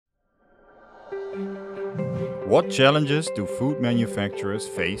What challenges do food manufacturers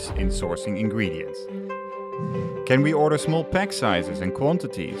face in sourcing ingredients? Can we order small pack sizes and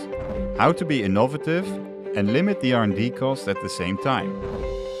quantities? How to be innovative and limit the R&D costs at the same time?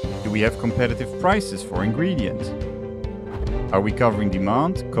 Do we have competitive prices for ingredients? Are we covering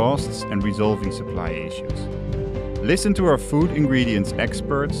demand, costs, and resolving supply issues? Listen to our food ingredients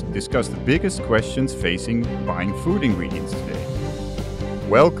experts discuss the biggest questions facing buying food ingredients today.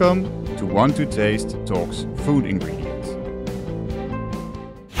 Welcome to Want to Taste Talks Food Ingredients.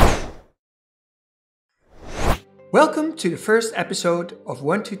 Welcome to the first episode of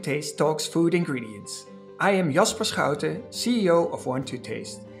Want to Taste Talks Food Ingredients. I am Jasper Schouten, CEO of Want to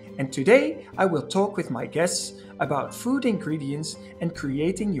Taste, and today I will talk with my guests about food ingredients and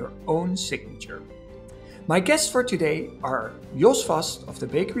creating your own signature. My guests for today are Jos Vast of the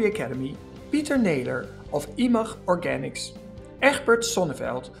Bakery Academy, Naylor of IMAG Organics, Egbert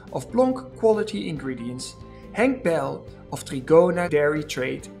Sonneveld of Blonk Quality Ingredients, Henk Bijl of Trigona Dairy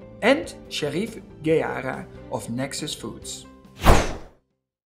Trade, and Charif Geara of Nexxus Foods.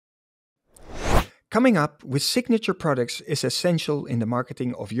 Coming up with signature products is essential in the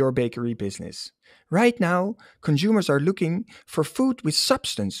marketing of your bakery business. Right now, consumers are looking for food with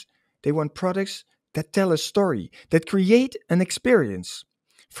substance. They want products that tell a story, that create an experience.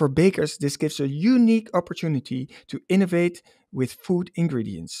 For bakers, this gives a unique opportunity to innovate with food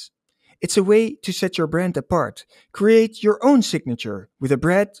ingredients. It's a way to set your brand apart, create your own signature with a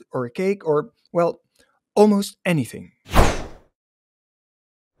bread or a cake or, well, almost anything.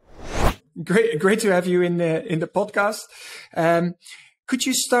 Great to have you in the podcast. Could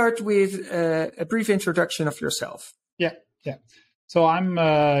you start with a brief introduction of yourself? Yeah. So I'm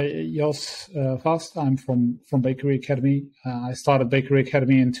Jos Vast. I'm from Bakery Academy. I started Bakery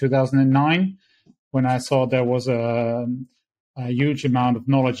Academy in 2009 when I saw there was a huge amount of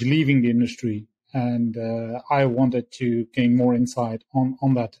knowledge leaving the industry, and I wanted to gain more insight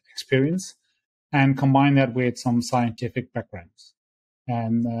on that experience and combine that with some scientific backgrounds.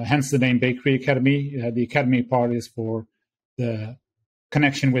 And hence the name Bakery Academy. The academy part is for the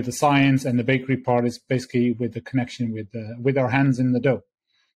connection with the science, and the bakery part is basically with the connection with our hands in the dough.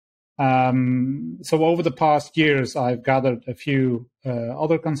 So over the past years, I've gathered a few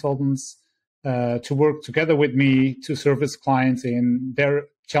other consultants to work together with me to service clients in their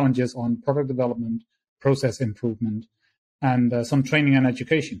challenges on product development, process improvement, and some training and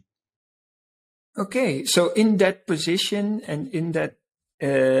education. Okay, so in that position and in that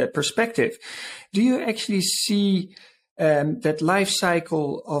perspective, do you actually see that life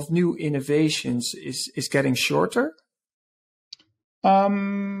cycle of new innovations is getting shorter?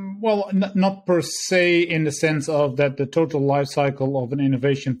 Well, not per se in the sense of that the total life cycle of an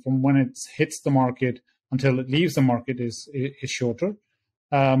innovation from when it hits the market until it leaves the market is shorter.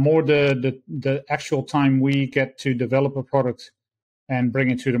 More the actual time we get to develop a product and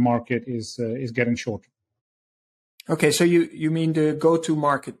bring it to the market is getting shorter. Okay, so you mean the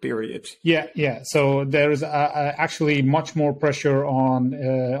go-to-market period? Yeah. So there is actually much more pressure on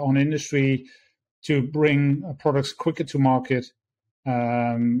industry to bring products quicker to market,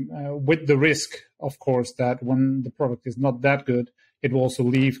 with the risk, of course, that when the product is not that good, it will also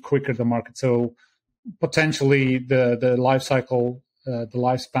leave quicker the market. So potentially the life cycle, the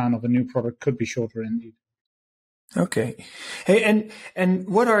lifespan of a new product could be shorter indeed. Okay. Hey, and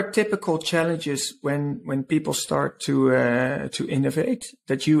what are typical challenges when people start to innovate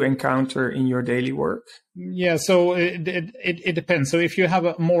that you encounter in your daily work? Yeah, so it depends. So if you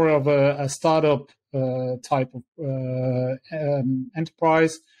have more of a startup type of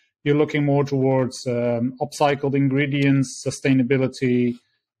enterprise, you're looking more towards upcycled ingredients, sustainability,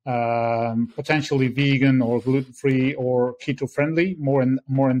 potentially vegan or gluten-free or keto-friendly, more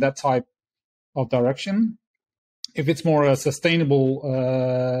in that type of direction. If it's more a sustainable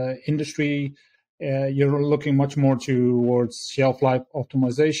industry, you're looking much more towards shelf life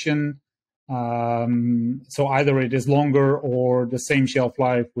optimization. So either it is longer or the same shelf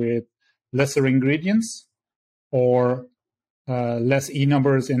life with lesser ingredients, or less E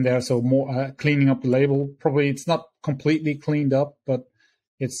numbers in there. So more cleaning up the label. Probably it's not completely cleaned up, but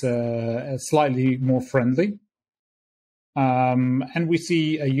it's slightly more friendly. And we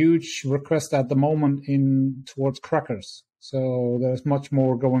see a huge request at the moment towards crackers. So there's much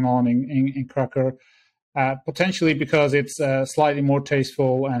more going on in cracker, potentially because it's slightly more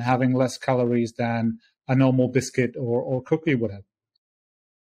tasteful and having less calories than a normal biscuit or cookie would have.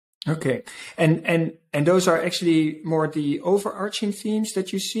 Okay, and those are actually more the overarching themes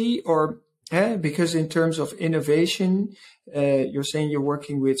that you see, or because in terms of innovation, you're saying you're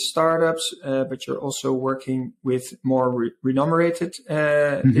working with startups, but you're also working with more remunerated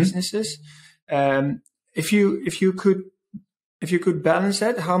businesses. if you could balance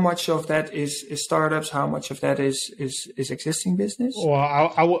that, how much of that is startups, how much of that is existing business?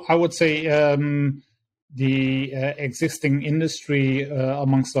 Well, I would say the existing industry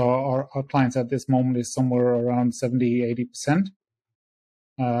amongst our clients at this moment is somewhere around 70-80%.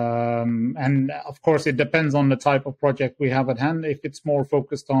 And of course, it depends on the type of project we have at hand. If it's more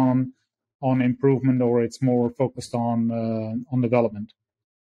focused on improvement, or it's more focused on development.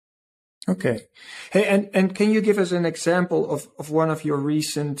 Okay. Hey, and can you give us an example of one of your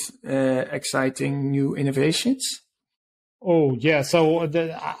recent exciting new innovations? Oh, yeah. So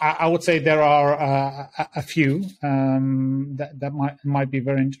I would say there are a few that might be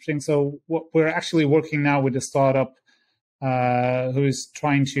very interesting. So we're actually working now with a startup who is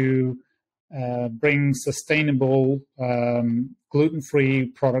trying to bring sustainable gluten-free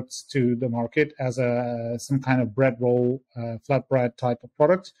products to the market as some kind of bread roll, flatbread type of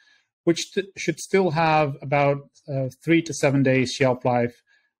product, which should still have about 3 to 7 days shelf life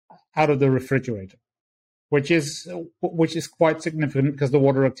out of the refrigerator, which is quite significant because the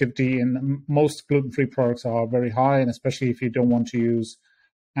water activity in most gluten-free products are very high, and especially if you don't want to use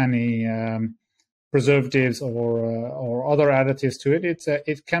any preservatives or other additives to it,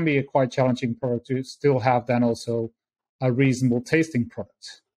 it can be a quite challenging product to still have then also a reasonable tasting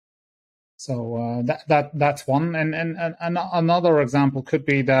product. So that's one, and another example could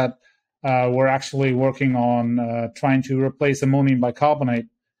be that we're actually working on trying to replace ammonium bicarbonate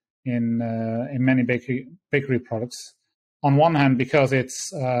in many bakery products. On one hand, because it's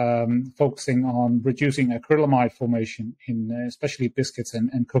focusing on reducing acrylamide formation in especially biscuits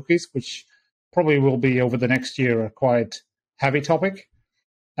and cookies, which probably will be over the next year a quite heavy topic,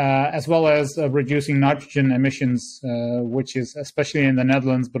 as well as reducing nitrogen emissions, which is especially in the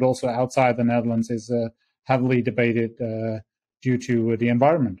Netherlands, but also outside the Netherlands, is heavily debated due to the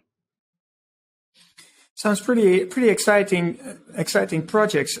environment. Sounds pretty exciting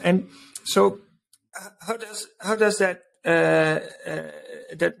projects. And so, how does that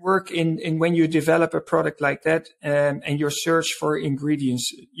that work in when you develop a product like that and your search for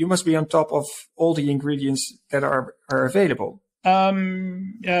ingredients? You must be on top of all the ingredients that are available.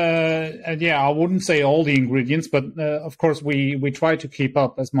 Yeah, I wouldn't say all the ingredients, but of course we try to keep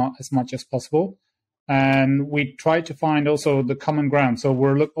up as much as possible, and we try to find also the common ground. So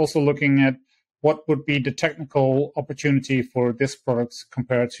we're also looking at what would be the technical opportunity for this product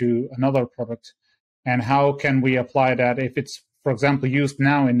compared to another product, and how can we apply that if it's, for example, used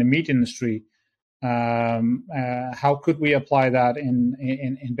now in the meat industry. How could we apply that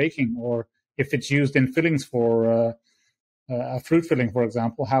in baking, or if it's used in fillings for a fruit filling, for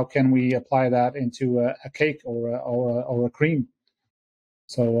example, how can we apply that into a cake or a cream?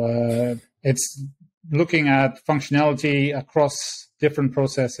 So it's looking at functionality across different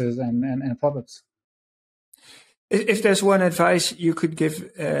processes and products. If there's one advice you could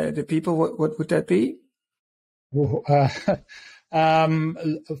give the people, what would that be?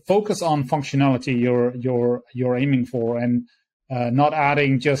 Focus on functionality you're aiming for, and not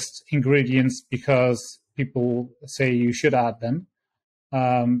adding just ingredients because people say you should add them.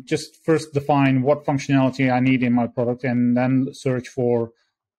 Just first define what functionality I need in my product, and then search for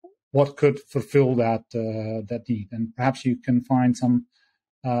what could fulfill that need. And perhaps you can find some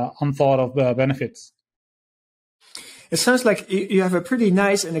unthought of benefits. It sounds like you have a pretty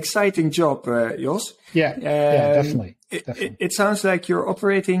nice and exciting job, Jos. Yeah, definitely. It sounds like you're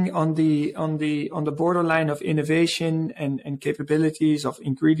operating on the borderline of innovation and capabilities of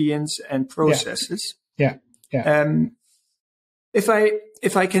ingredients and processes. Yeah. If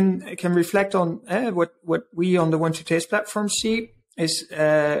I can reflect on what we on the Want to Taste platform see, is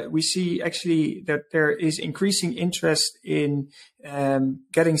we see actually that there is increasing interest in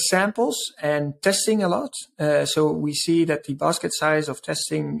getting samples and testing a lot. So we see that the basket size of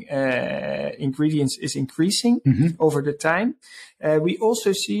testing ingredients is increasing over the time. We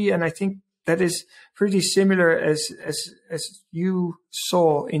also see, and I think that is pretty similar as you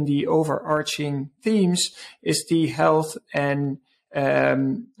saw in the overarching themes, is the health and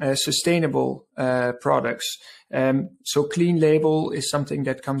sustainable products. So clean label is something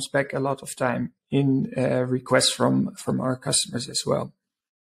that comes back a lot of time in requests from our customers as well.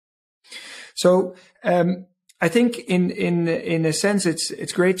 So I think in a sense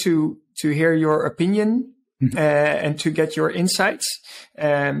it's great to hear your opinion and to get your insights,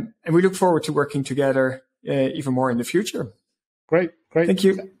 and we look forward to working together even more in the future. Great. Thank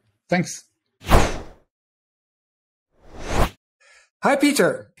you. Thanks. Hi,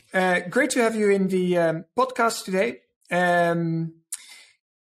 Peter. Great to have you in the podcast today.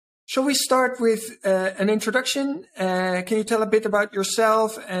 Shall we start with an introduction? Can you tell a bit about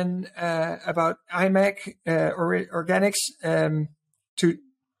yourself and about IMAG Organics to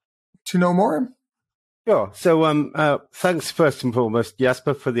know more? Sure. So thanks first and foremost,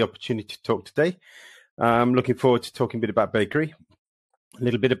 Jasper, for the opportunity to talk today. I'm looking forward to talking a bit about bakery, a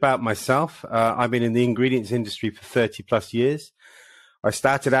little bit about myself. I've been in the ingredients industry for 30 plus years. I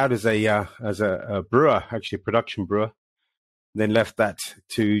started out as a brewer, actually a production brewer, then left that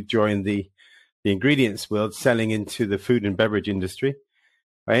to join the ingredients world, selling into the food and beverage industry.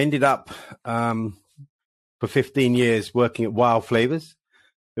 I ended up for 15 years working at Wild Flavors.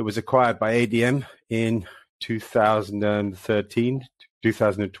 It was acquired by ADM in 2013,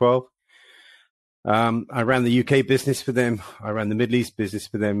 2012. I ran the UK business for them. I ran the Middle East business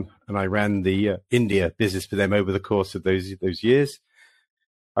for them, and I ran the India business for them over the course of those years.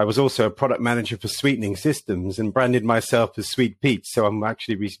 I was also a product manager for sweetening systems and branded myself as Sweet Pete. So I'm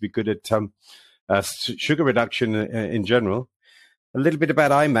actually reasonably good at sugar reduction in general. A little bit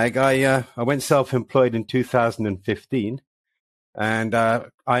about IMAG. I went self-employed in 2015, and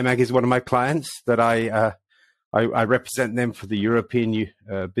IMAG is one of my clients that I represent them for the European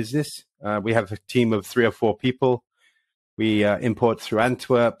business. We have a team of 3 or 4 people. We import through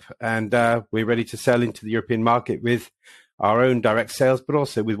Antwerp, and we're ready to sell into the European market with our own direct sales, but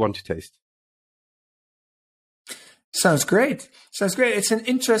also with Want to Taste. Sounds great. It's an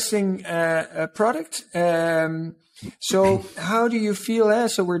interesting product. So how do you feel?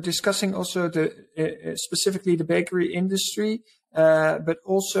 So we're discussing also specifically the bakery industry, but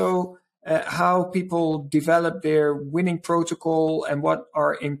also how people develop their winning protocol and what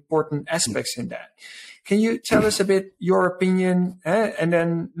are important aspects in that. Can you tell us a bit your opinion, and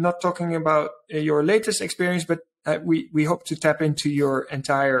then not talking about your latest experience, but we hope to tap into your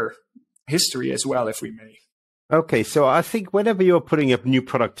entire history as well, if we may. Okay, so I think whenever you're putting a new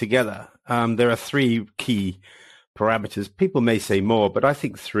product together, there are 3 key parameters. People may say more, but I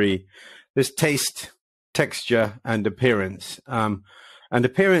think 3. There's taste, texture, and appearance. And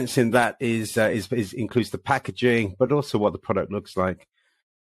appearance in that is includes the packaging, but also what the product looks like.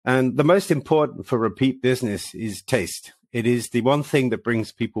 And the most important for repeat business is taste. It is the one thing that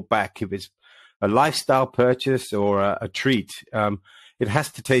brings people back. If it's a lifestyle purchase or a treat, it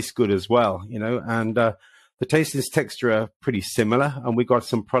has to taste good as well, and the taste and texture are pretty similar. And we got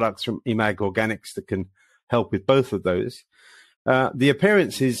some products from IMAG Organics that can help with both of those. The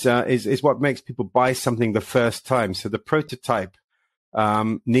appearance is what makes people buy something the first time. So the prototype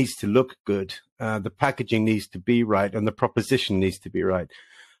needs to look good. The packaging needs to be right, and the proposition needs to be right.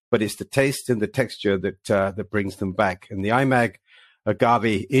 But it's the taste and the texture that brings them back. And the IMAG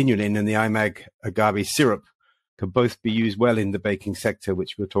agave inulin and the IMAG agave syrup can both be used well in the baking sector,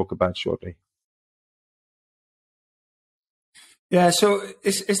 which we'll talk about shortly. Yeah. So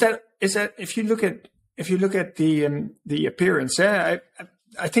is that if you look at the appearance, I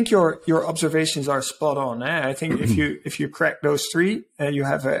think your observations are spot on. I think if you crack those 3, you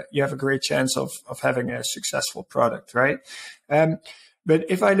have a great chance of having a successful product, right? But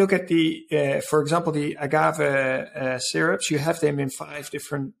if I look at for example, the agave syrups, you have them in 5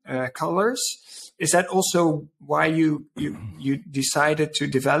 different colors. Is that also why you decided to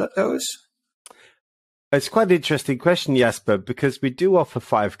develop those? It's quite an interesting question, Jasper, because we do offer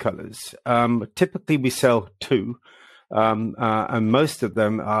 5 colors. Typically, we sell 2, and most of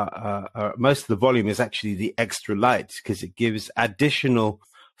them most of the volume is actually the extra light because it gives additional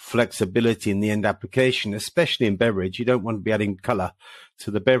flexibility in the end application, especially in beverage. You don't want to be adding color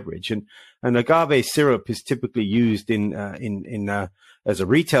to the beverage, and agave syrup is typically used in as a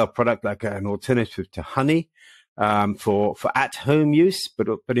retail product, like an alternative to honey, for at home use.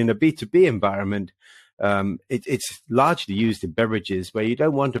 But in a B2B environment, it's largely used in beverages where you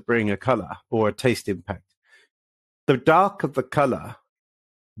don't want to bring a color or a taste impact. The darker the color,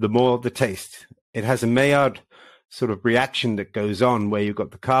 the more the taste. It has a Maillard sort of reaction that goes on where you've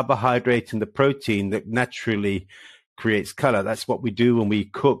got the carbohydrate and the protein that naturally creates color. That's what we do when we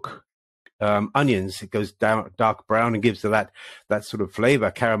cook onions. It goes down dark brown and gives that sort of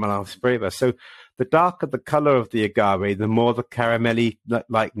flavor, caramelized flavor. So the darker the color of the agave, the more the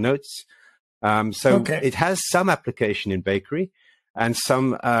caramelly-like notes. It has some application in bakery and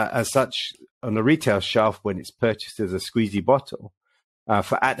some as such on the retail shelf when it's purchased as a squeezy bottle.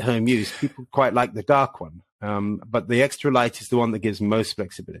 For at-home use, people quite like the dark one. But the extra light is the one that gives most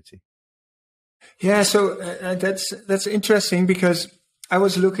flexibility. Yeah, so that's interesting because I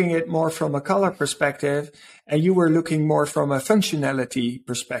was looking at more from a color perspective, and you were looking more from a functionality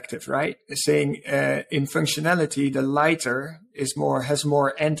perspective, right? Saying in functionality, the lighter has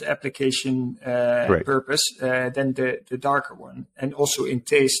more end application purpose than the darker one, and also in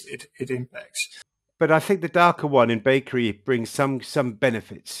taste it impacts. But I think the darker one in bakery brings some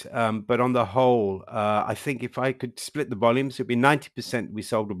benefits. But on the whole, I think if I could split the volumes, it'd be 90% we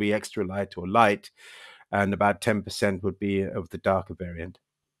sold would be extra light or light, and about 10% would be of the darker variant.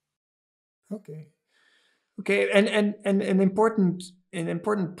 Okay, and an important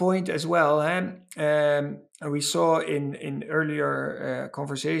point as well. We saw in earlier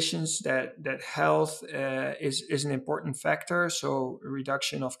conversations that health is an important factor. So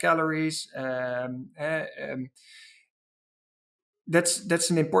reduction of calories.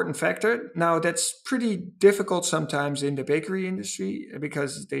 That's an important factor. Now that's pretty difficult sometimes in the bakery industry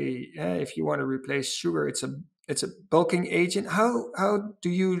because if you want to replace sugar, it's a bulking agent. How do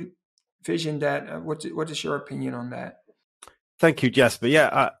you vision that? What is your opinion on that? Thank you, Jasper.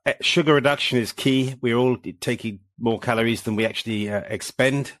 Yeah, sugar reduction is key. We're all taking more calories than we actually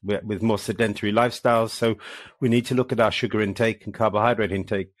expend with more sedentary lifestyles. So we need to look at our sugar intake and carbohydrate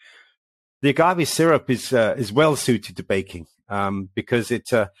intake. The agave syrup is well suited to baking because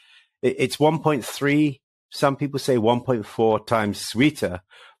it's 1.3. Some people say 1.4 times sweeter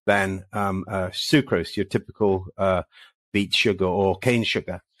than sucrose, your typical beet sugar or cane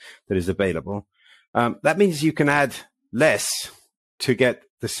sugar that is available. That means you can add less to get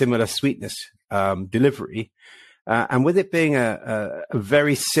the similar sweetness delivery. And with it being a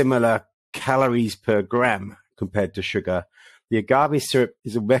very similar calories per gram compared to sugar, the agave syrup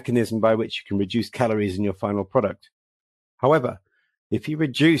is a mechanism by which you can reduce calories in your final product. However, if you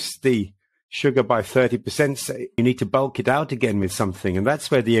reduce the sugar by 30%, say, you need to bulk it out again with something. And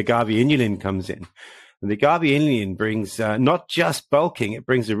that's where the agave inulin comes in. And the agave inulin brings not just bulking, it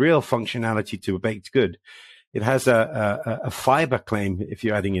brings a real functionality to a baked good. It has a fiber claim if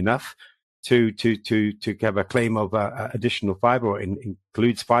you're adding enough to have a claim of additional fiber, or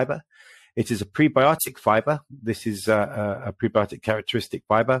includes fiber. It is a prebiotic fiber. This is a prebiotic characteristic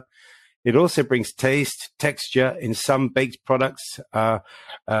fiber. It also brings taste, texture in some baked products, a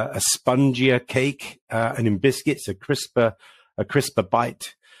spongier cake, and in biscuits, a crisper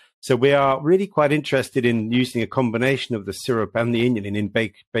bite. So we are really quite interested in using a combination of the syrup and the inulin in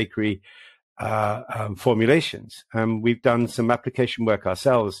bakery formulations. We've done some application work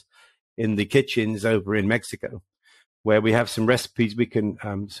ourselves in the kitchens over in Mexico, where we have some recipes we can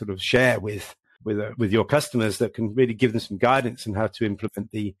sort of share with your customers that can really give them some guidance on how to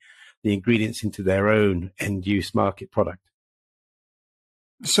implement the ingredients into their own end-use market product.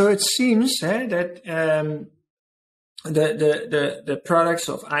 So it seems that the products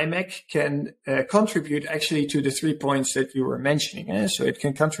of IMAG can contribute actually to the 3 points that you were mentioning. So it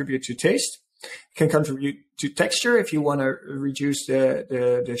can contribute to taste, it can contribute to texture if you want to reduce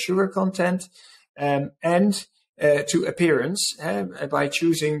the sugar content, and to appearance by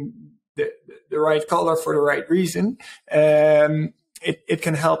choosing the right color for the right reason. It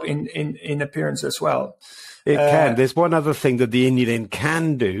can help in appearance as well. It can. There's one other thing that the inulin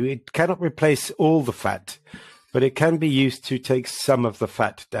can do. It cannot replace all the fat, but it can be used to take some of the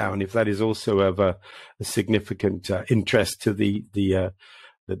fat down, if that is also of a significant interest to the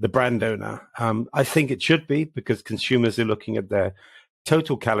brand owner. I think it should be, because consumers are looking at their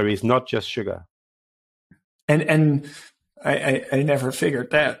total calories, not just sugar. And I never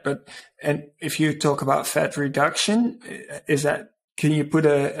figured that, and if you talk about fat reduction, can you put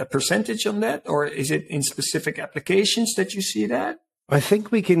a percentage on that, or is it in specific applications that you see that? I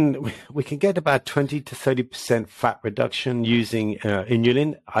think we can get about 20 to 30% fat reduction using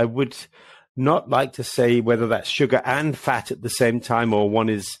inulin. I would not like to say whether that's sugar and fat at the same time, or one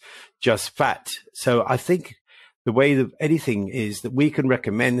is just fat. So I think the way that anything is that we can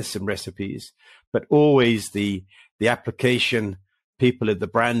recommend some recipes, but always the application people at the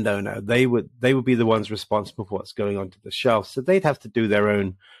brand owner, they would be the ones responsible for what's going onto the shelf. So they'd have to do their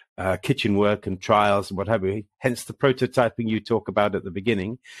own kitchen work and trials and what have you. Hence the prototyping you talk about at the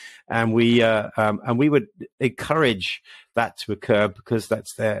beginning, and we would encourage that to occur, because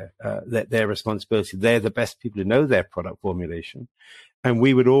that's their responsibility. They're the best people who know their product formulation, and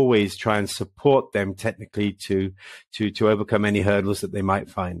we would always try and support them technically to overcome any hurdles that they might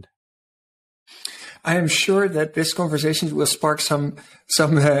find. I am sure that this conversation will spark some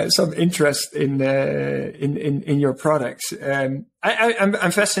interest in your products. I'm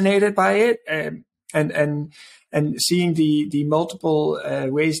fascinated by it, and seeing the multiple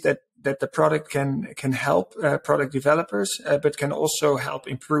ways that the product can help product developers, but can also help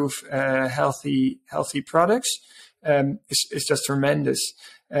improve healthy products. is just tremendous.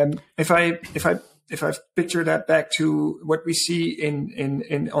 If I picture that back to what we see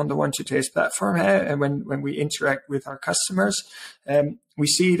in on the One to Taste platform, and when we interact with our customers, we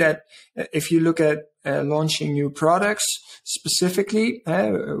see that if you look at launching new products specifically,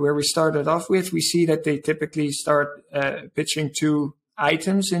 where we started off with, we see that they typically start pitching 2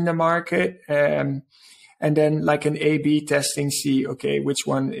 items in the market, and then like an A/B testing, see, okay, which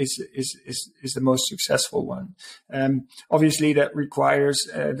one is the most successful one. Obviously, that requires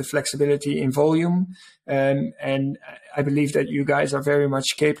the flexibility in volume, and I believe that you guys are very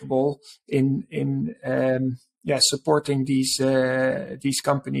much capable in supporting these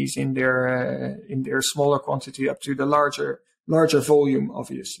companies in their smaller quantity up to the larger volume,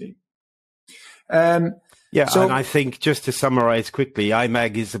 obviously. And I think just to summarize quickly,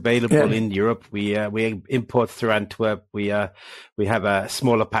 IMAG is available in Europe. We import through Antwerp. We have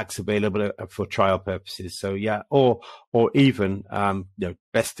smaller packs available for trial purposes. So or even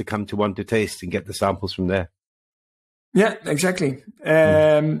best to come to One to Taste and get the samples from there. Yeah, exactly.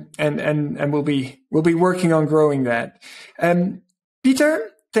 And we'll be working on growing that.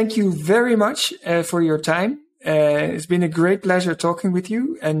 Peter, thank you very much for your time. It's been a great pleasure talking with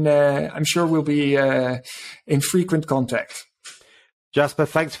you, and I'm sure we'll be in frequent contact. Jasper,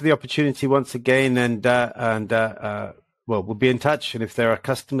 thanks for the opportunity once again, and we'll be in touch. And if there are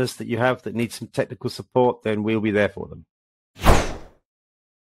customers that you have that need some technical support, then we'll be there for them.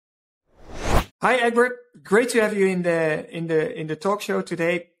 Hi, Egbert. Great to have you in the talk show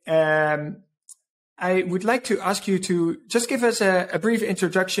today. I would like to ask you to just give us a brief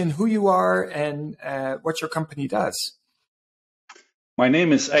introduction, who you are and what your company does. My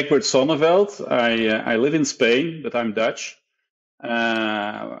name is Egbert Sonneveld. I live in Spain, but I'm Dutch.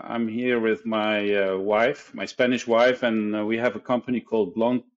 I'm here with my wife, my Spanish wife, and we have a company called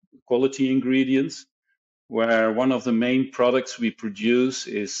Blonk Quality Ingredients, where one of the main products we produce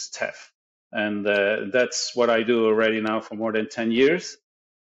is teff. And that's what I do already now for more than 10 years.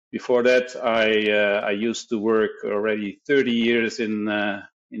 Before that, I used to work already 30 years in the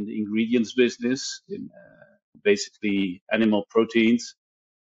ingredients business, in basically animal proteins.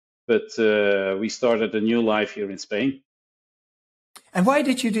 But we started a new life here in Spain. And why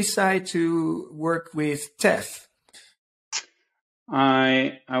did you decide to work with teff?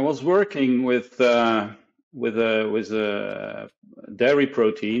 I was working with a dairy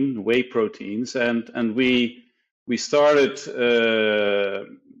protein, whey proteins, and we started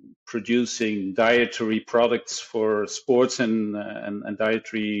producing dietary products for sports and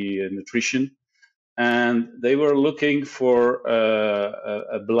dietary nutrition. And they were looking for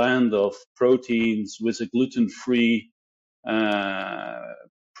a blend of proteins with a gluten-free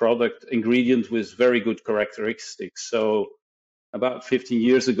product ingredient with very good characteristics. So about 15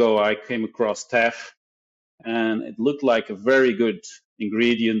 years ago, I came across teff, and it looked like a very good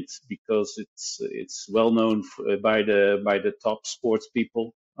ingredient because it's well known by the top sports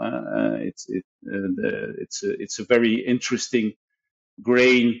people. It's a very interesting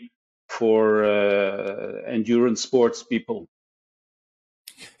grain for endurance sports people.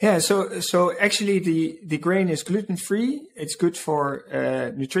 Yeah, so actually the grain is gluten-free. It's good for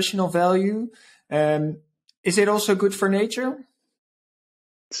nutritional value. Is it also good for nature?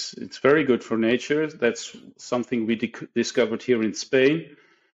 It's very good for nature. That's something we discovered here in Spain.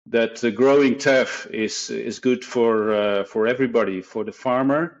 That growing teff is good for everybody, for the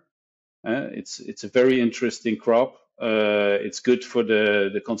farmer. It's a very interesting crop. It's good for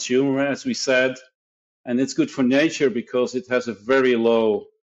the consumer, as we said, and it's good for nature because it has a very low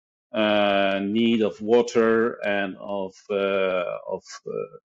need of water and of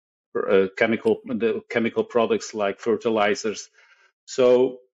chemical products like fertilizers.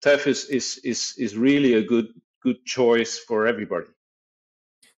 So teff is really a good choice for everybody.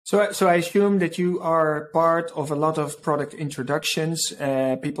 So I assume that you are part of a lot of product introductions.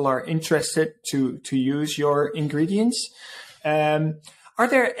 People are interested to use your ingredients. Are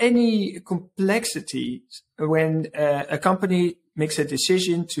there any complexities when a company makes a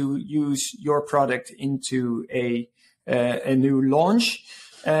decision to use your product into a new launch?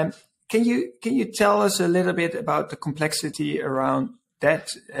 Can you tell us a little bit about the complexity around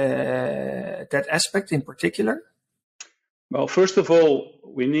that aspect in particular? Well, first of all,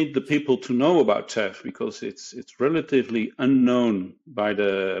 we need the people to know about teff because it's relatively unknown by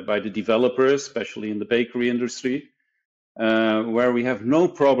the developers, especially in the bakery industry. Where we have no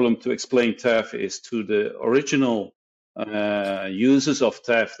problem to explain teff is to the original users of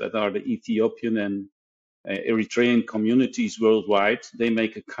teff that are the Ethiopian and Eritrean communities worldwide. They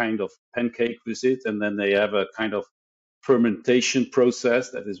make a kind of pancake with it, and then they have a kind of fermentation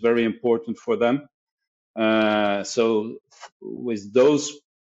process that is very important for them. So with those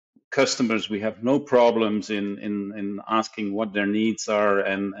customers, we have no problems in asking what their needs are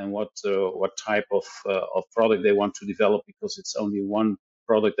and what type of product they want to develop, because it's only one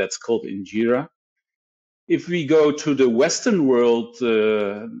product that's called Geara. If we go to the Western world,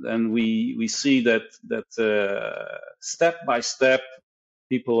 then we see that step by step,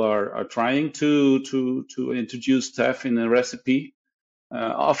 people are trying to introduce teff in a recipe.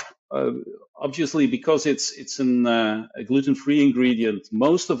 Obviously, because it's a gluten-free ingredient,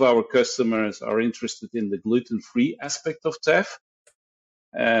 most of our customers are interested in the gluten-free aspect of teff,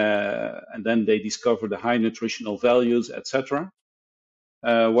 and then they discover the high nutritional values, etc.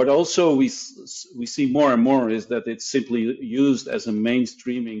 What also we see more and more is that it's simply used as a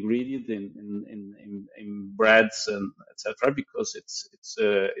mainstream ingredient in breads and etc. Because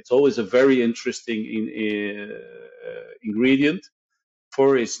it's always a very interesting ingredient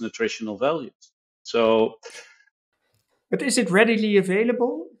for its nutritional values. So, but is it readily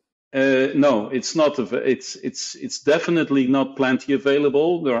available? No, it's not. It's definitely not plenty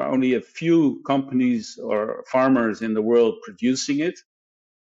available. There are only a few companies or farmers in the world producing it.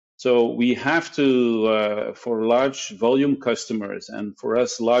 So we have to, for large volume customers, and for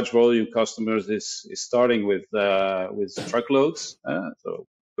us, large volume customers is starting with truckloads, so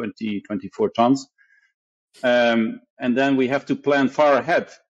 24 tons. And then we have to plan far ahead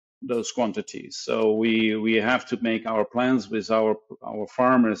those quantities. So we have to make our plans with our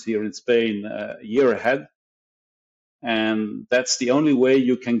farmers here in Spain a year ahead. And that's the only way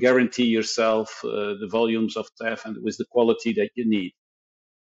you can guarantee yourself the volumes of teff and with the quality that you need.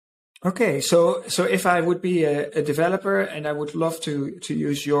 Okay, so if I would be a developer and I would love to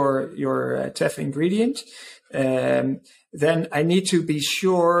use your teff ingredient, then I need to be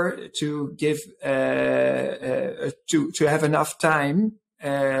sure to give to have enough time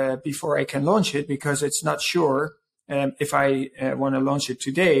before I can launch it, because it's not sure if I want to launch it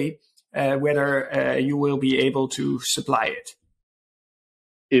today whether you will be able to supply it.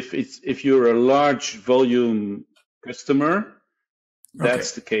 If you're a large volume customer,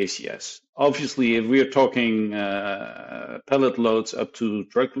 that's the case, yes. Obviously, if we are talking pallet loads up to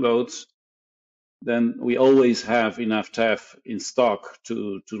truckloads, then we always have enough teff in stock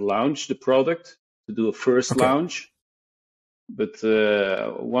to launch the product, to do a first launch. But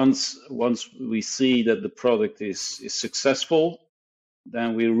once we see that the product is successful,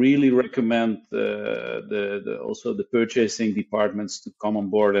 then we really recommend also the purchasing departments to come on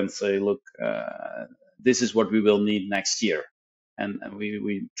board and say, look, this is what we will need next year. And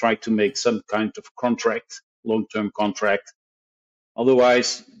we try to make some kind of contract, long-term contract.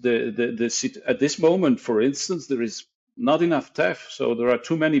 Otherwise, at this moment, for instance, there is not enough teff. So there are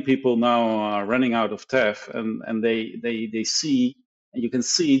too many people now running out of teff, and they see, and you can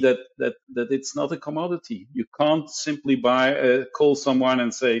see that it's not a commodity. You can't simply call someone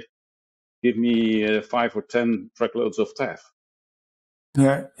and say, give me 5 or 10 truckloads of teff.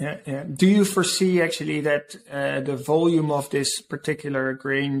 Yeah. Do you foresee actually that the volume of this particular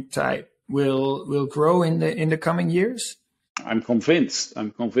grain type will grow in the coming years? I'm convinced.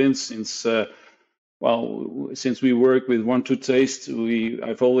 Since we work with Want to Taste,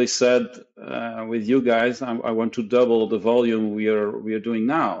 I've always said with you guys, I want to double the volume we are doing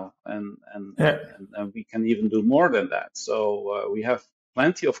now, and we can even do more than that. So we have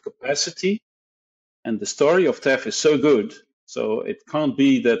plenty of capacity, and the story of teff is so good. So it can't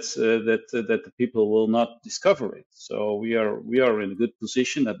be that the people will not discover it. So we are in a good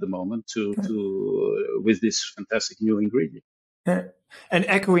position at the moment with this fantastic new ingredient. And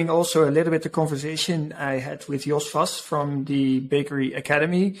echoing also a little bit the conversation I had with Jos Vos from the Bakery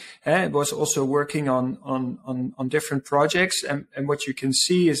Academy, was also working on different projects. And what you can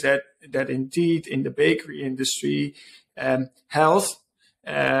see is that indeed in the bakery industry, health,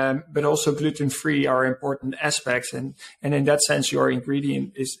 but also gluten-free are important aspects, and in that sense, your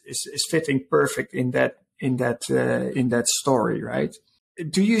ingredient is fitting perfect in that story, right?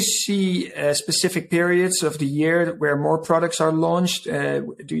 Do you see specific periods of the year where more products are launched?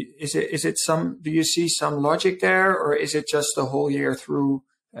 Do you see some logic there, or is it just the whole year through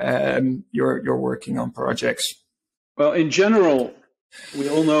you're working on projects? Well, in general, we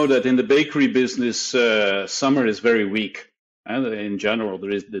all know that in the bakery business, summer is very weak. And in general,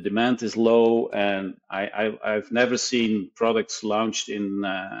 the demand is low, and I've never seen products launched in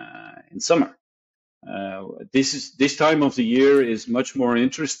summer. This time of the year is much more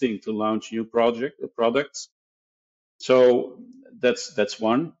interesting to launch new products. So that's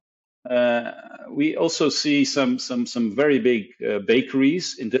one. We also see some very big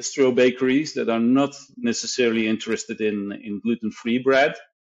bakeries, industrial bakeries, that are not necessarily interested in gluten-free bread,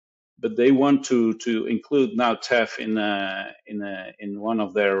 but they want to include now teff in one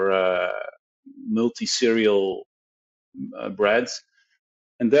of their multi-cereal breads,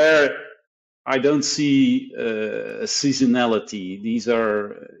 and there I don't see a seasonality. These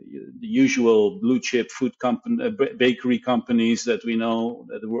are the usual blue chip food bakery companies that we know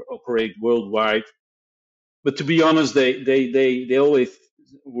that operate worldwide. But to be honest, they always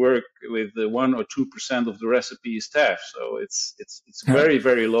work with the 1 or 2% of the recipe is teff, so it's very,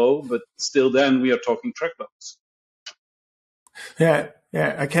 very low. But still, then we are talking truckloads. Yeah,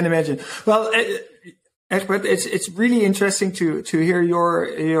 I can imagine. Well, Egbert, it's really interesting to hear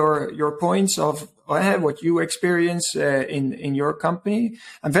your points of what you experience in your company.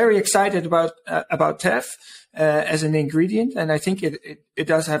 I'm very excited about teff as an ingredient, and I think it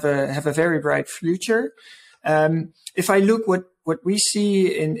does have a very bright future. If I look what we see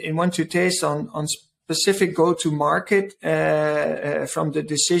in Want to Taste on specific go-to-market, from the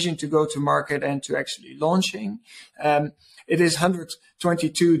decision to go to market and to actually launching, it is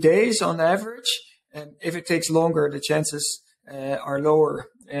 122 days on average. And if it takes longer, the chances are lower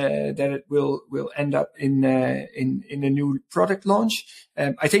that it will end up in a new product launch.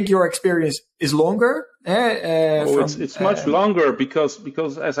 I think your experience is longer. It's much longer because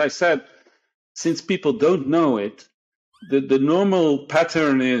as I said, since people don't know it, the normal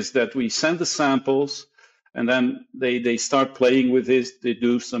pattern is that we send the samples and then they start playing with this. They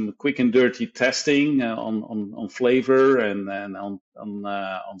do some quick and dirty testing on flavor and on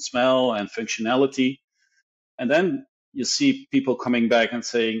smell and functionality. And then you see people coming back and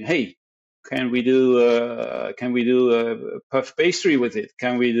saying, hey, can we do a puff pastry with it?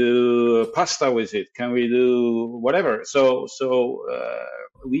 Can we do pasta with it? Can we do whatever? So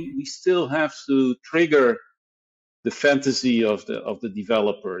we still have to trigger the fantasy of the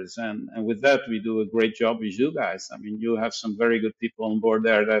developers, and with that we do a great job with you guys. I mean, you have some very good people on board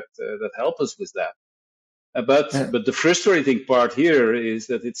there that help us with that. But the frustrating part here is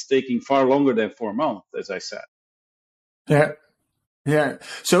that it's taking far longer than 4 months, as I said. Yeah.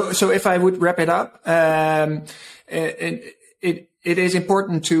 So if I would wrap it up, it is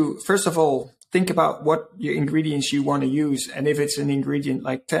important to first of all think about what your ingredients you want to use, and if it's an ingredient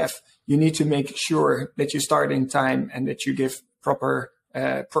like teff, you need to make sure that you start in time and that you give proper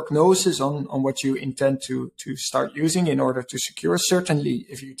prognosis on what you intend to start using in order to secure. Certainly,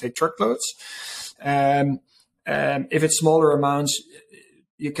 if you take truckloads, if it's smaller amounts,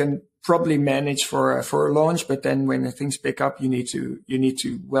 you can probably manage for a launch. But then when things pick up, you need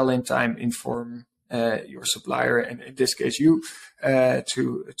to well in time inform your supplier, and in this case you,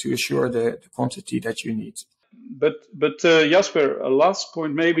 to assure the quantity that you need. But Jasper, a last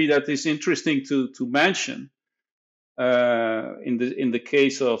point maybe that is interesting to mention in the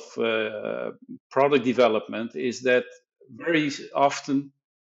case of product development is that very often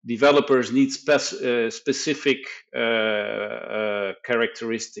developers need specific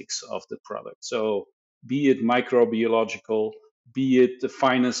characteristics of the product. So be it microbiological, be it the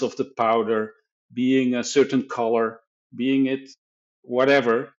fineness of the powder, being a certain color, being it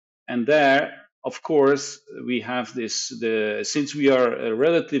whatever. And there, of course, we have since we are a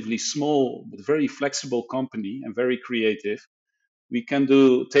relatively small but very flexible company and very creative, we can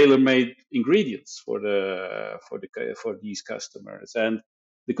do tailor-made ingredients for these customers. And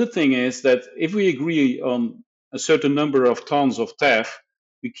the good thing is that if we agree on a certain number of tons of teff,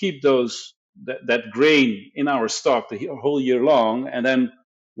 we keep that grain in our stock the whole year long, and then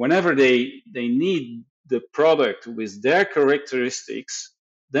whenever they need the product with their characteristics,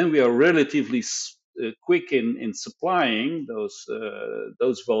 then we are relatively quick in supplying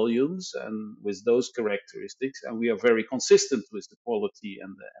those volumes and with those characteristics, and we are very consistent with the quality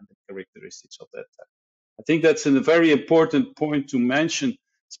and the characteristics of that type. I think that's a very important point to mention,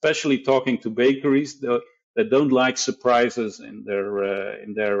 especially talking to bakeries that don't like surprises in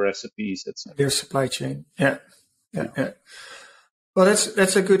their recipes, etc. Their supply chain, yeah. Well,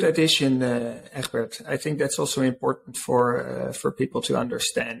 that's a good addition, Egbert. I think that's also important for people to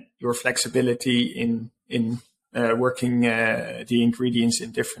understand your flexibility in working the ingredients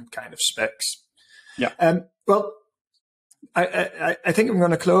in different kind of specs. Yeah. Well, I think I'm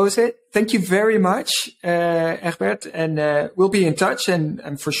going to close it. Thank you very much, Egbert, and we'll be in touch,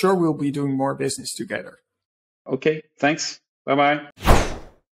 and for sure we'll be doing more business together. Okay. Thanks. Bye-bye.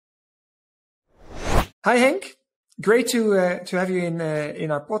 Hi, Henk. Great to have you in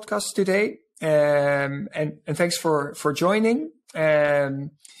our podcast today, and thanks for joining.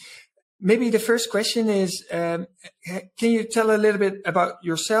 Maybe the first question is, can you tell a little bit about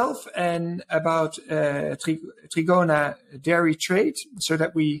yourself and about Trigona Dairy Trade, so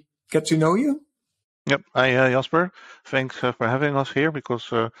that we get to know you? Yep. Hi, Jasper. Thanks for having us here,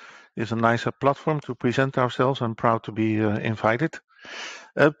 because is a nice platform to present ourselves. I'm proud to be invited.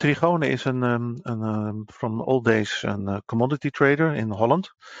 Trigona is from old days a commodity trader in Holland,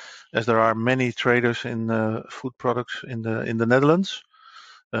 as there are many traders in food products in the Netherlands.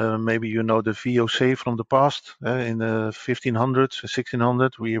 Maybe you know the VOC from the past. In the 1500s,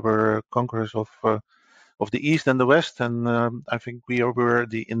 1600s, we were conquerors of the East and the West, and I think we were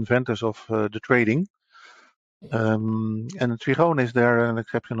the inventors of the trading. And Trigona is there an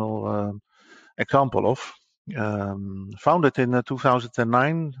exceptional example of. Founded in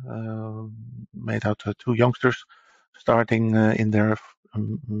 2009, made out two youngsters starting in their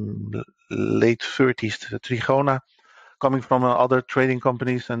late 30s, Trigona, coming from other trading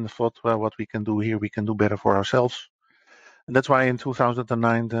companies, and thought, well, what we can do here, we can do better for ourselves. And that's why in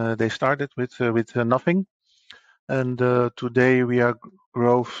 2009 they started with nothing. And today we are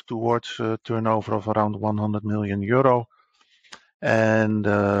growth towards a turnover of around 100 million euro. And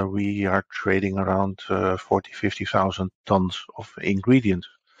we are trading around 50,000 tons of ingredients.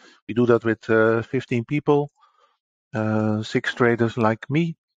 We do that with 15 people, 6 traders like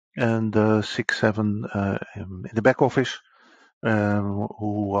me, and 6, 7 in the back office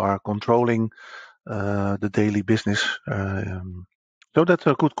who are controlling the daily business. So that's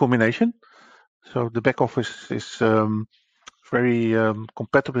a good combination. So the back office is very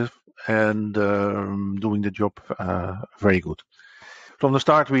competitive and doing the job very good. From the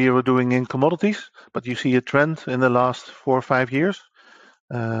start, we were doing in commodities, but you see a trend in the last 4 or 5 years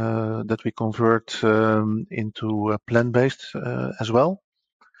that we convert into plant-based as well.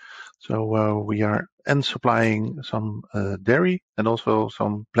 So we are supplying some dairy and also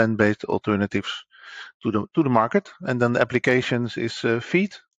some plant-based alternatives to the market. And then the applications is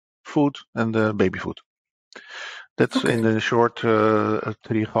feed, food, and baby food. That's in the short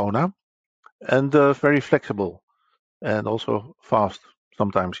Trigona, and very flexible and also fast.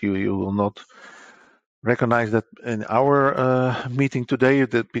 Sometimes you will not recognize that in our meeting today,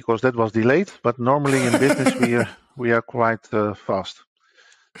 because that was delayed. But normally in business we are quite fast.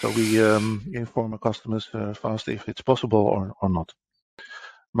 So we inform our customers fast if it's possible or not.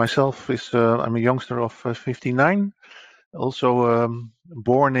 Myself I'm a youngster of 59, also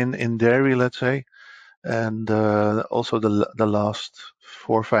born in dairy, let's say, and also the last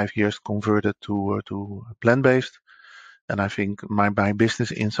 4 or 5 years converted to plant-based. And I think my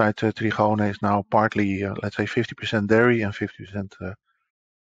business inside Trigona is now partly, let's say, 50% dairy and 50%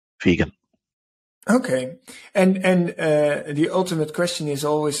 vegan. Okay, and the ultimate question is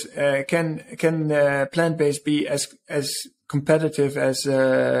always: can plant-based be as competitive as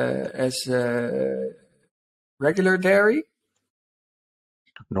regular dairy?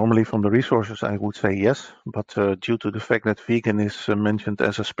 Normally, from the resources, I would say yes, but due to the fact that vegan is mentioned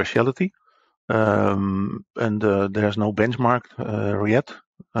as a specialty, and there's no benchmark yet,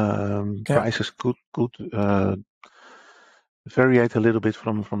 prices could variate a little bit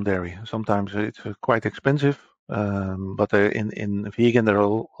from dairy. Sometimes it's quite expensive, but in vegan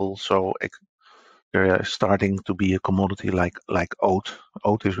they're starting to be a commodity like oat.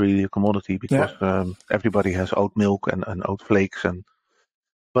 Oat is really a commodity because everybody has oat milk and oat flakes,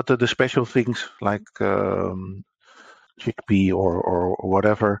 but the special things like chickpea or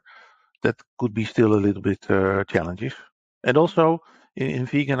whatever, that could be still a little bit challenging. And also in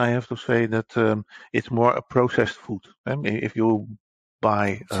vegan, I have to say that it's more a processed food. If you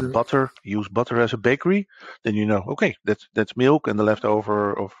buy butter, use butter as a bakery, then you know, okay, that's milk, and the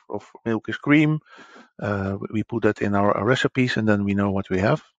leftover of milk is cream. We put that in our recipes, and then we know what we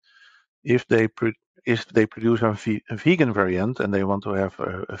have. If they produce a vegan variant and they want to have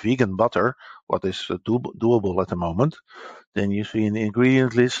a vegan butter, what is doable at the moment, then you see in the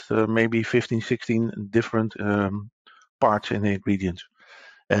ingredient list maybe 15, 16 different parts in the ingredients.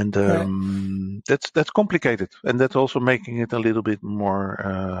 And that's complicated. And that's also making it a little bit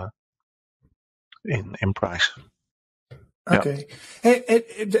more in price. Okay. Yeah. Hey,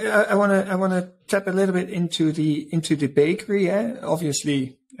 I wanna tap a little bit into the bakery.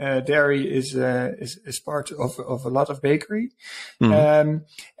 Obviously, dairy is part of a lot of bakery. Mm-hmm.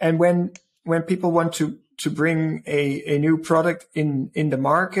 And when people want to bring a new product in the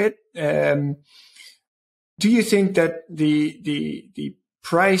market, do you think that the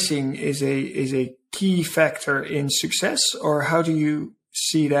pricing is a key factor in success, or how do you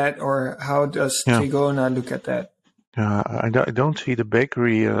see that, or how does Trigona look at that? I don't see the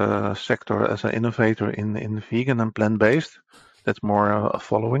bakery sector as an innovator in vegan and plant-based. That's more a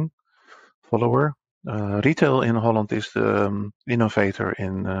follower. Retail in Holland is the innovator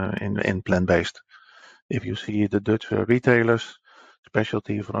in plant-based. If you see the Dutch retailers,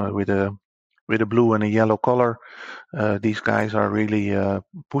 specialty with with a blue and a yellow color. These guys are really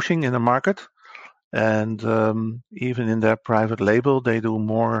pushing in the market. And even in their private label, they do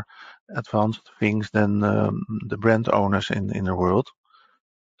more advanced things than the brand owners in the world.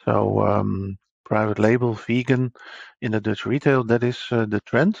 So private label, vegan in the Dutch retail, that is the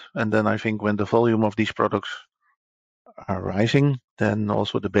trend. And then I think when the volume of these products are rising, then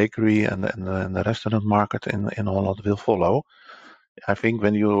also the bakery and the restaurant market in Holland will follow. I think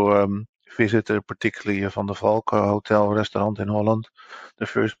when you visit particularly Van der Valk hotel restaurant in Holland, the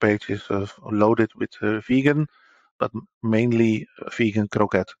first page is loaded with vegan, but mainly vegan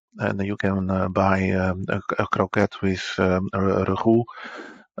croquette. And you can buy a croquette with a ragout,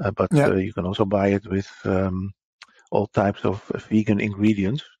 but you can also buy it with all types of vegan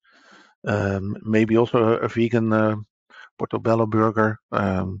ingredients. Maybe also a vegan portobello burger.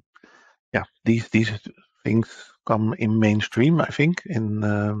 These things come in mainstream, I think, in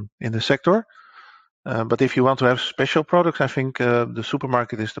the sector. But if you want to have special products, I think the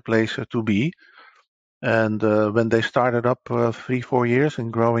supermarket is the place to be. And when they started up 3-4 years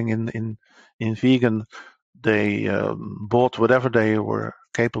and growing in vegan, they bought whatever they were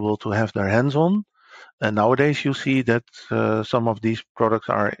capable to have their hands on. And nowadays you see that some of these products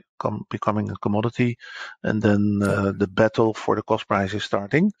are becoming a commodity, and then the battle for the cost price is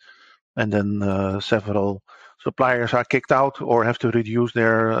starting. And then several suppliers are kicked out or have to reduce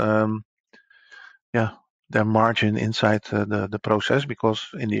their margin inside the process, because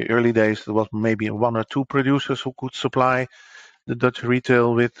in the early days there was maybe 1 or 2 producers who could supply the Dutch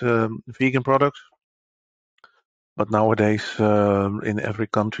retail with vegan products. But nowadays in every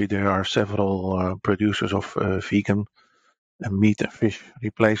country there are several producers of vegan and meat and fish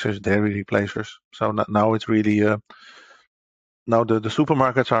replacers, dairy replacers. So now it's really now the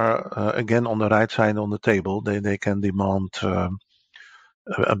supermarkets are again on the right side on the table. They can demand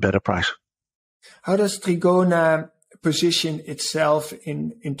a better price. How does Trigona position itself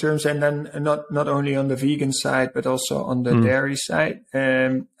in terms, and then not only on the vegan side but also on the dairy side?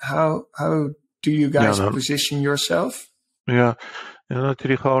 How do you guys position yourself?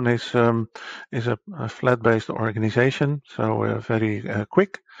 Trigona is a flat-based organization, so very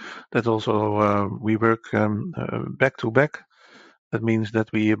quick. That also we work back to back. That means that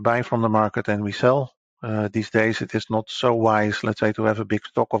we buy from the market and we sell. These days it is not so wise, let's say, to have a big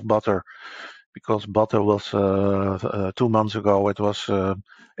stock of butter, because butter was 2 months ago it was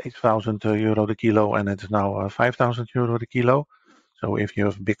 8,000 euro the kilo, and it's now 5,000 euro the kilo. So if you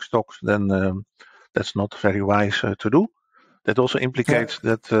have big stocks, then that's not very wise to do. That also implicates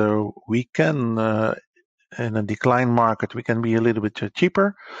that we can, in a decline market, we can be a little bit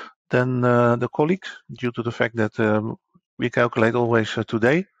cheaper than the colleagues, due to the fact that we calculate always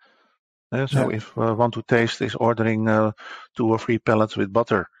today. So if Want to Taste is ordering 2 or 3 pallets with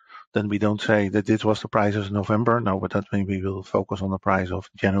butter, then we don't say that this was the prices in November. No, but that means we will focus on the price of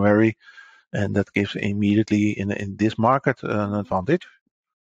January, and that gives immediately in this market an advantage.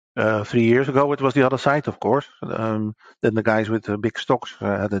 3 years ago it was the other side, of course. Then the guys with the big stocks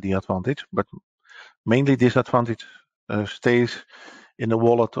had the advantage, but mainly this advantage stays in the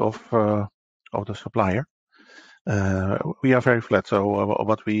wallet of the supplier. We are very flat, so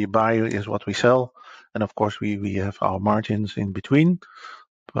what we buy is what we sell, and of course we have our margins in between.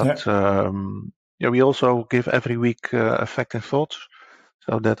 But we also give every week effective thoughts,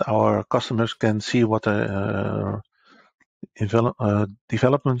 so that our customers can see what the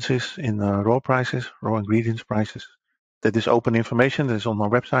developments is in raw prices, raw ingredients prices. That is open information. That is on our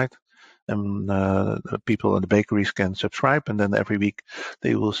website, and the people in the bakeries can subscribe, and then every week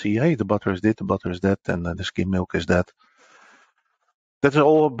they will see, hey, the butter is this, the butter is that, and the skim milk is that. That's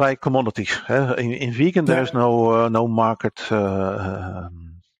all by commodities. In vegan, there's no market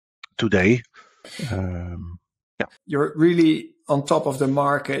today. You're really on top of the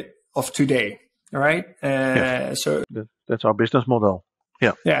market of today, right? So that's our business model.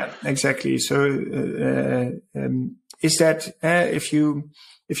 Yeah, exactly. So is that if you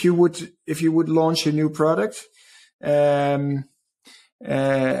would launch a new product,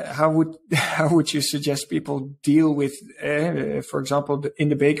 how would you suggest people deal with, for example, in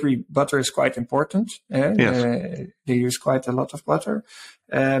the bakery, butter is quite important. They use quite a lot of butter.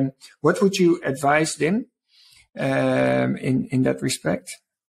 What would you advise them in that respect?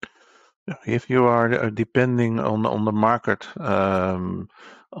 If you are depending on the market,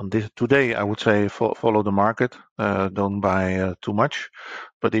 on this today, I would say follow the market. Don't buy too much.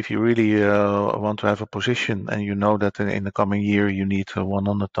 But if you really want to have a position, and you know that in the coming year you need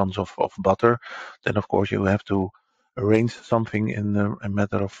 100 tons of butter, then of course you have to arrange something in a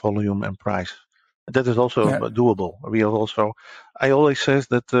matter of volume and price. That is also Yeah. doable. We have also, I always says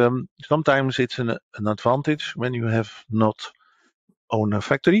that sometimes it's an advantage when you have not own a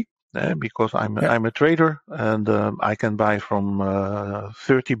factory, because Yeah. I'm a trader and I can buy from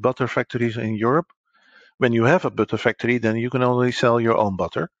 30 butter factories in Europe. When you have a butter factory, then you can only sell your own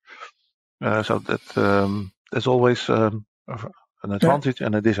butter. So that's always an Yeah. advantage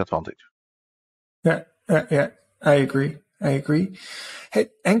and a disadvantage. Yeah. Yeah. I agree. I agree. Hey,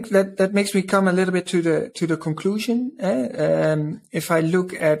 Henk, that makes me come a little bit to the conclusion. If I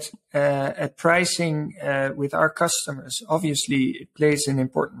look at pricing with our customers, obviously it plays an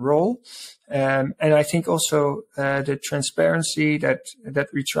important role, and I think also the transparency that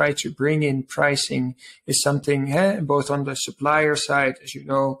we try to bring in pricing is something both on the supplier side, as you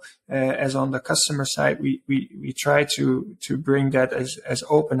know, as on the customer side. We try to bring that as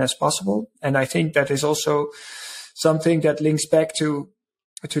open as possible, and I think that is also something that links back to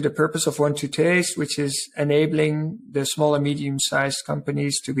the purpose of Want to Taste, which is enabling the small and medium-sized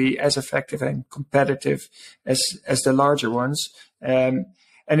companies to be as effective and competitive as the larger ones. And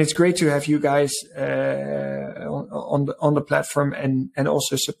it's great to have you guys on the platform and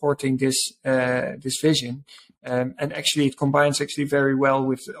also supporting this vision. And actually, it combines actually very well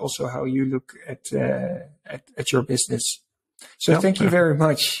with also how you look at your business. So thank you very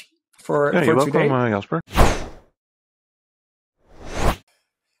much for You're welcome, today. Jasper.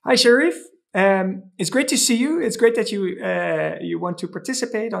 Hi, Charif. It's great to see you. It's great that you want to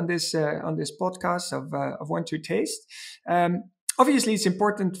participate on this podcast of Want to Taste. Obviously, it's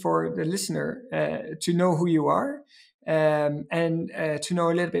important for the listener to know who you are and to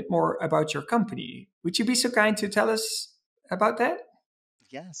know a little bit more about your company. Would you be so kind to tell us about that?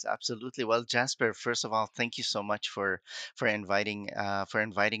 Yes, absolutely. Well, Jasper, first of all, thank you so much for inviting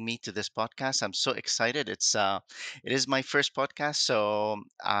me to this podcast. I'm so excited. It is my first podcast, so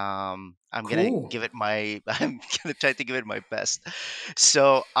I'm gonna Cool. give it my I'm gonna try to give it my best.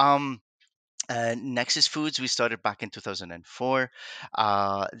 So Nexxus Foods, we started back in 2004.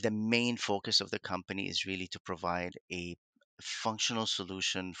 The main focus of the company is really to provide a functional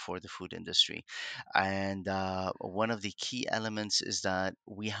solution for the food industry. And one of the key elements is that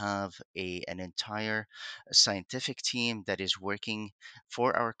we have an entire scientific team that is working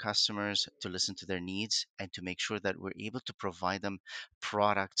for our customers to listen to their needs and to make sure that we're able to provide them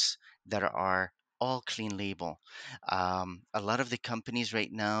products that are all clean label. A lot of the companies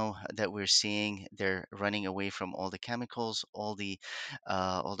right now that we're seeing, they're running away from all the chemicals, all the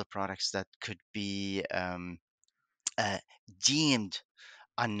products that could be uh, deemed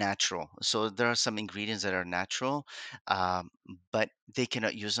unnatural. So there are some ingredients that are natural, um, but they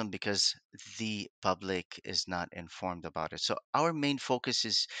cannot use them because the public is not informed about it. So our main focus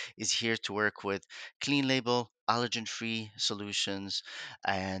is here to work with clean label, allergen-free solutions,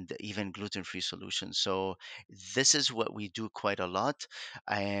 and even gluten-free solutions. So this is what we do quite a lot,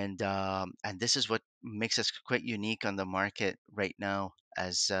 and this is what makes us quite unique on the market right now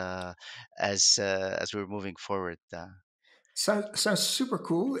as we're moving forward. Sounds super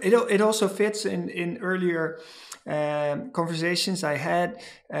cool. It also fits in earlier conversations I had.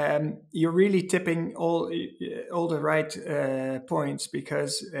 You're really tipping all the right points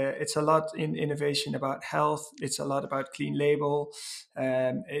because it's a lot in innovation about health. It's a lot about clean label,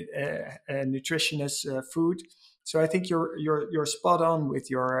 nutritious food. So I think you're spot on with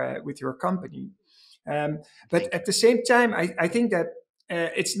your company. But Thank you. at the same time, I think that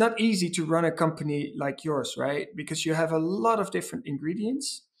it's not easy to run a company like yours, right? Because you have a lot of different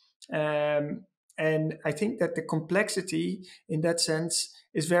ingredients. And I think that the complexity in that sense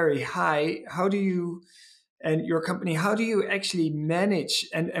is very high. How do you and your company, how do you actually manage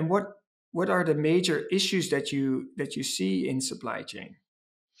and what are the major issues that you see in supply chain?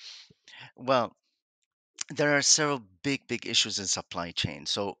 Well, there are several big issues in supply chain.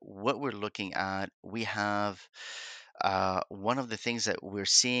 So what we're looking at, we have one of the things that we're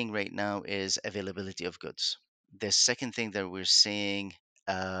seeing right now is availability of goods. The second thing that we're seeing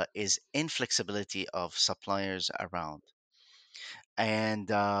is inflexibility of suppliers around, and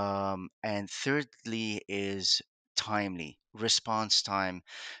thirdly is timely response time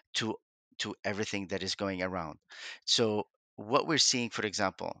to everything that is going around. So what we're seeing, for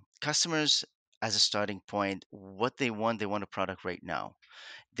example, customers as a starting point, what they want a product right now.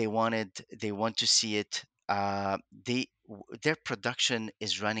 They want to see it. Their production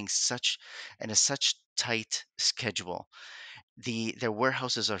is running such in a such tight schedule. Their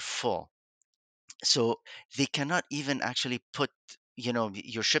warehouses are full, so they cannot even actually put,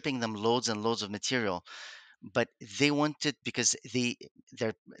 you're shipping them loads and loads of material, but they want it because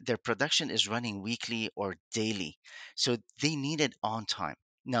their production is running weekly or daily, so they need it on time.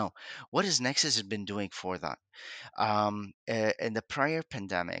 Now, what has Nexus been doing for that? In the prior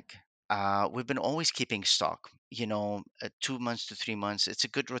pandemic, we've been always keeping stock. 2 months to 3 months. It's a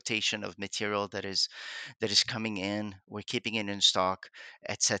good rotation of material that is coming in. We're keeping it in stock,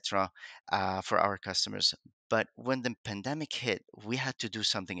 etc., for our customers. But when the pandemic hit, we had to do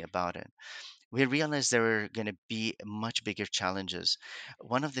something about it. We realized there were going to be much bigger challenges.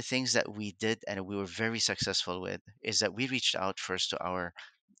 One of the things that we did and we were very successful with is that we reached out first to our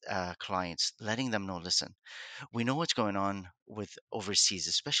clients, letting them know, listen, we know what's going on with overseas,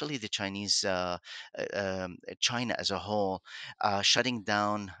 especially the Chinese, China as a whole, shutting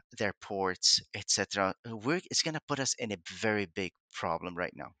down their ports, etc. It's going to put us in a very big problem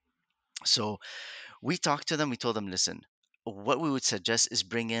right now. So we talked to them. We told them, listen, what we would suggest is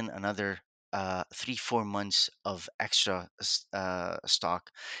bring in another 3 4 months of extra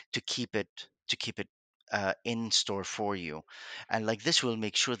stock to keep it in store for you, and like this will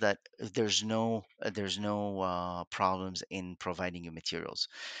make sure that there's no problems in providing you materials.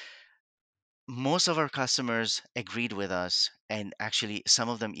 Most of our customers agreed with us, and actually some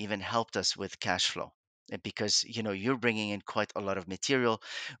of them even helped us with cash flow. Because you're bringing in quite a lot of material,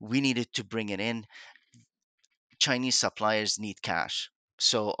 we needed to bring it in. Chinese suppliers need cash.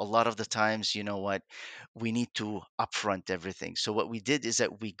 So a lot of the times, you know what, we need to upfront everything. So what we did is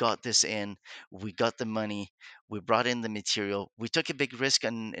that we got this in, we got the money, we brought in the material. We took a big risk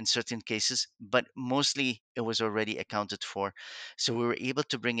in certain cases, but mostly it was already accounted for. So we were able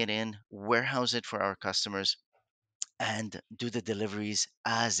to bring it in, warehouse it for our customers, and do the deliveries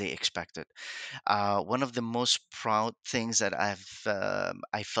as they expected. One of the most proud things that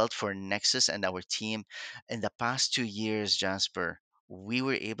I felt for Nexus and our team in the past 2 years, Jasper, we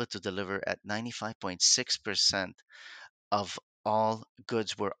were able to deliver at 95.6% of all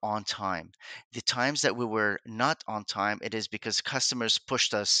goods were on time. The times that we were not on time, it is because customers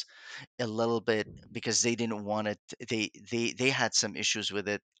pushed us a little bit because they didn't want it. They had some issues with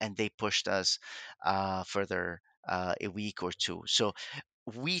it, and they pushed us further a week or two. So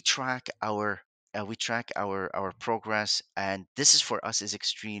we track our progress, and this is for us is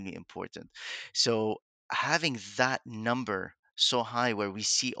extremely important. So having that number so high where we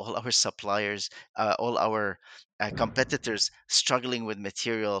see all our suppliers, all our competitors struggling with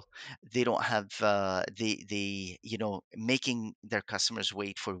material, they don't have they making their customers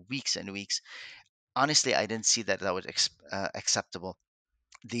wait for weeks and weeks. Honestly, I didn't see that was acceptable.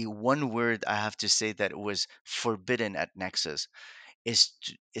 The one word I have to say that was forbidden at Nexus is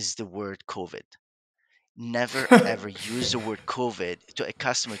the word COVID. Never ever use the word COVID to a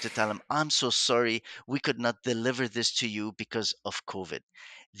customer to tell them, I'm so sorry, we could not deliver this to you because of COVID.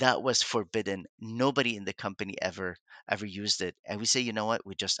 That was forbidden. Nobody in the company ever used it. And we say, you know what?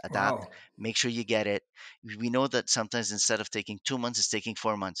 We just adapt. Wow. Make sure you get it. We know that sometimes instead of taking 2 months, it's taking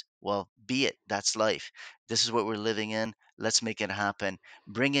 4 months. Well, be it. That's life. This is what we're living in. Let's make it happen.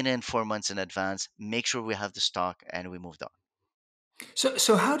 Bring it in 4 months in advance. Make sure we have the stock, and we moved on.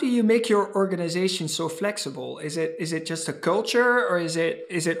 So how do you make your organization so flexible? Is it just a culture, or is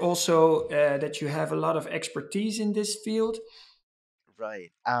it also that you have a lot of expertise in this field?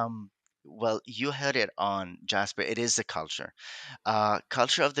 Right. Well, you had it on, Jasper. It is the culture.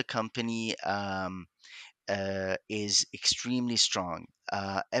 Culture of the company is extremely strong.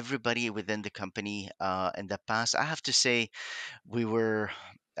 Everybody within the company in the past, I have to say, we were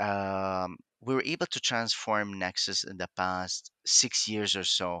we were able to transform Nexus in the past 6 years or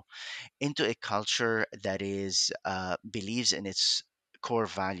so into a culture that is believes in its core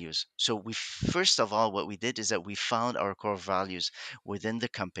values. So we first of all, what we did is that we found our core values within the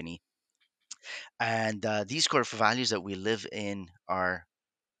company, and these core values that we live in are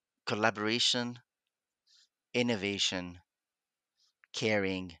collaboration, innovation,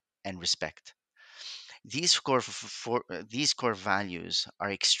 caring, and respect. These core values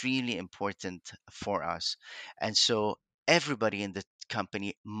are extremely important for us, and so everybody in the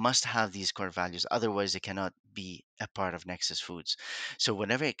company must have these core values. Otherwise, they cannot be a part of Nexus Foods. So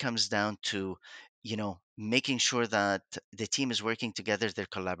whenever it comes down to making sure that the team is working together, they're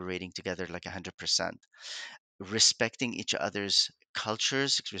collaborating together like 100%, respecting each other's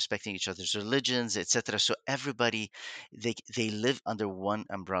cultures, respecting each other's religions, etc. So everybody, they live under one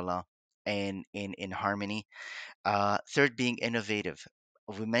umbrella and in harmony. Third, being innovative.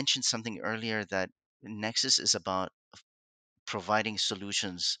 We mentioned something earlier that Nexus is about providing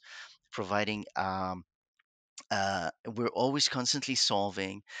solutions, providing we're always constantly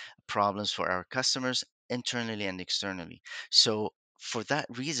solving problems for our customers internally and externally. So for that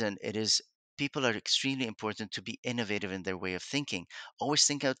reason, it is people are extremely important to be innovative in their way of thinking. Always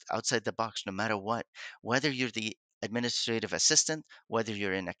think outside the box, no matter what. Whether you're the administrative assistant, whether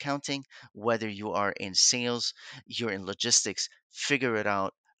you're in accounting, whether you are in sales, you're in logistics, figure it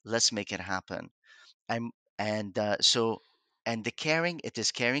out. Let's make it happen. I'm and so and the caring, it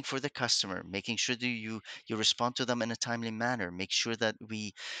is caring for the customer, making sure that you respond to them in a timely manner, make sure that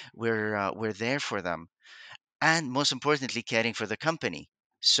we're there for them, and most importantly, caring for the company.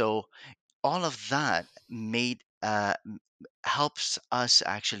 So all of that made helps us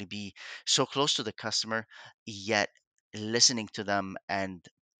actually be so close to the customer, yet listening to them and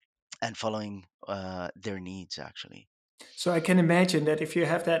following their needs actually. So I can imagine that if you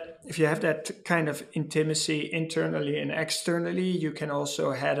have that kind of intimacy internally and externally, you can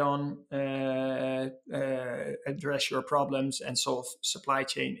also head on address your problems and solve supply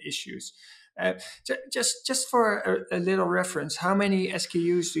chain issues. Uh, just for a little reference, how many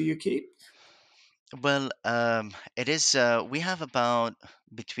SKUs do you keep? Well, it is. We have about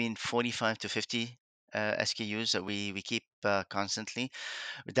between 45 to 50 SKUs that we keep constantly.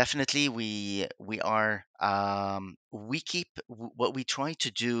 Definitely, we are we keep what we try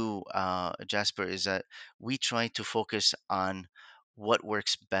to do, Jasper, is that we try to focus on what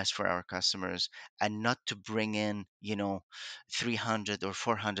works best for our customers and not to bring in 300 or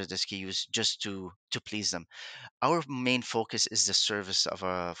 400 SKUs just to please them. Our main focus is the service of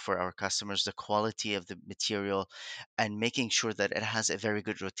for our customers, the quality of the material, and making sure that it has a very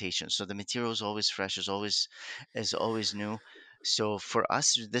good rotation. So the material is always fresh, is always new. So for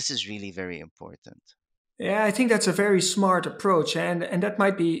us, this is really very important. Yeah, I think that's a very smart approach, and that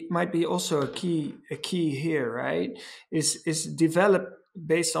might be also a key here, right? Is develop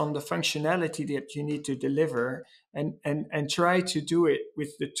based on the functionality that you need to deliver, and try to do it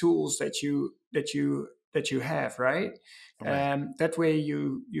with the tools that you have, right? Right, That way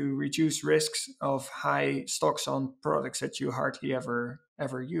you reduce risks of high stocks on products that you hardly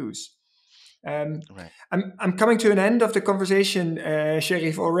ever use. Um, right. I'm coming to an end of the conversation,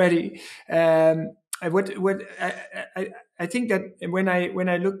 Charif, already. What I think that when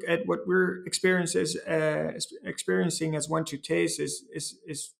I look at what we're experiencing as One to Taste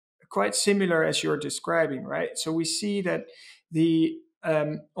is quite similar as you're describing, right? So we see that the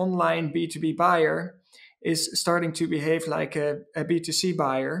online B2B buyer is starting to behave like a B2C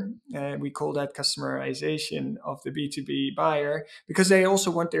buyer. We call that customerization of the B2B buyer, because they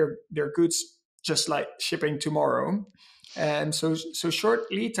also want their goods just like shipping tomorrow. And so short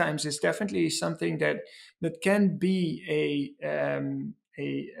lead times is definitely something that can be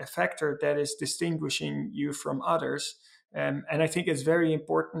a factor that is distinguishing you from others. And I think it's very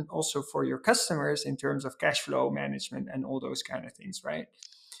important also for your customers in terms of cash flow management and all those kind of things, right?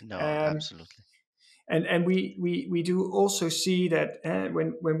 No, Um, absolutely. and we do also see that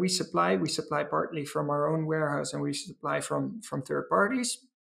when we supply partly from our own warehouse, and we supply from third parties,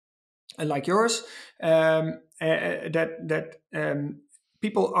 like yours, that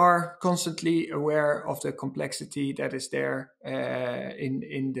people are constantly aware of the complexity that is there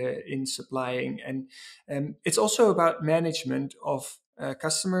in supplying, and it's also about management of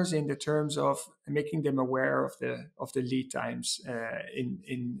customers in the terms of making them aware of the lead times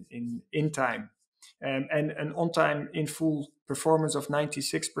in time. And an on time in full performance of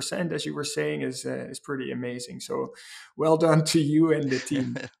 96%, as you were saying, is pretty amazing. So well done to you and the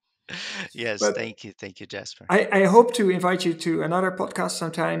team. Yes, But thank you, Jasper. I hope to invite you to another podcast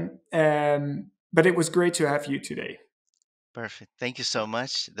sometime. But it was great to have you today. Perfect. Thank you so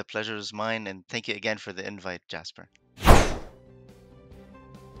much. The pleasure is mine, and thank you again for the invite, Jasper.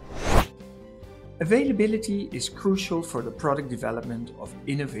 Availability is crucial for the product development of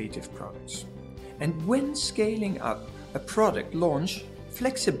innovative products. And when scaling up a product launch,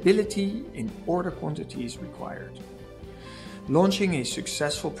 flexibility in order quantity is required. Launching a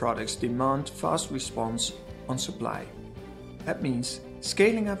successful product demands fast response on supply. That means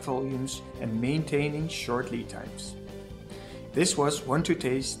scaling up volumes and maintaining short lead times. This was One to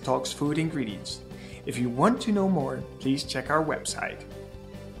Taste Talks Food Ingredients. If you want to know more, please check our website.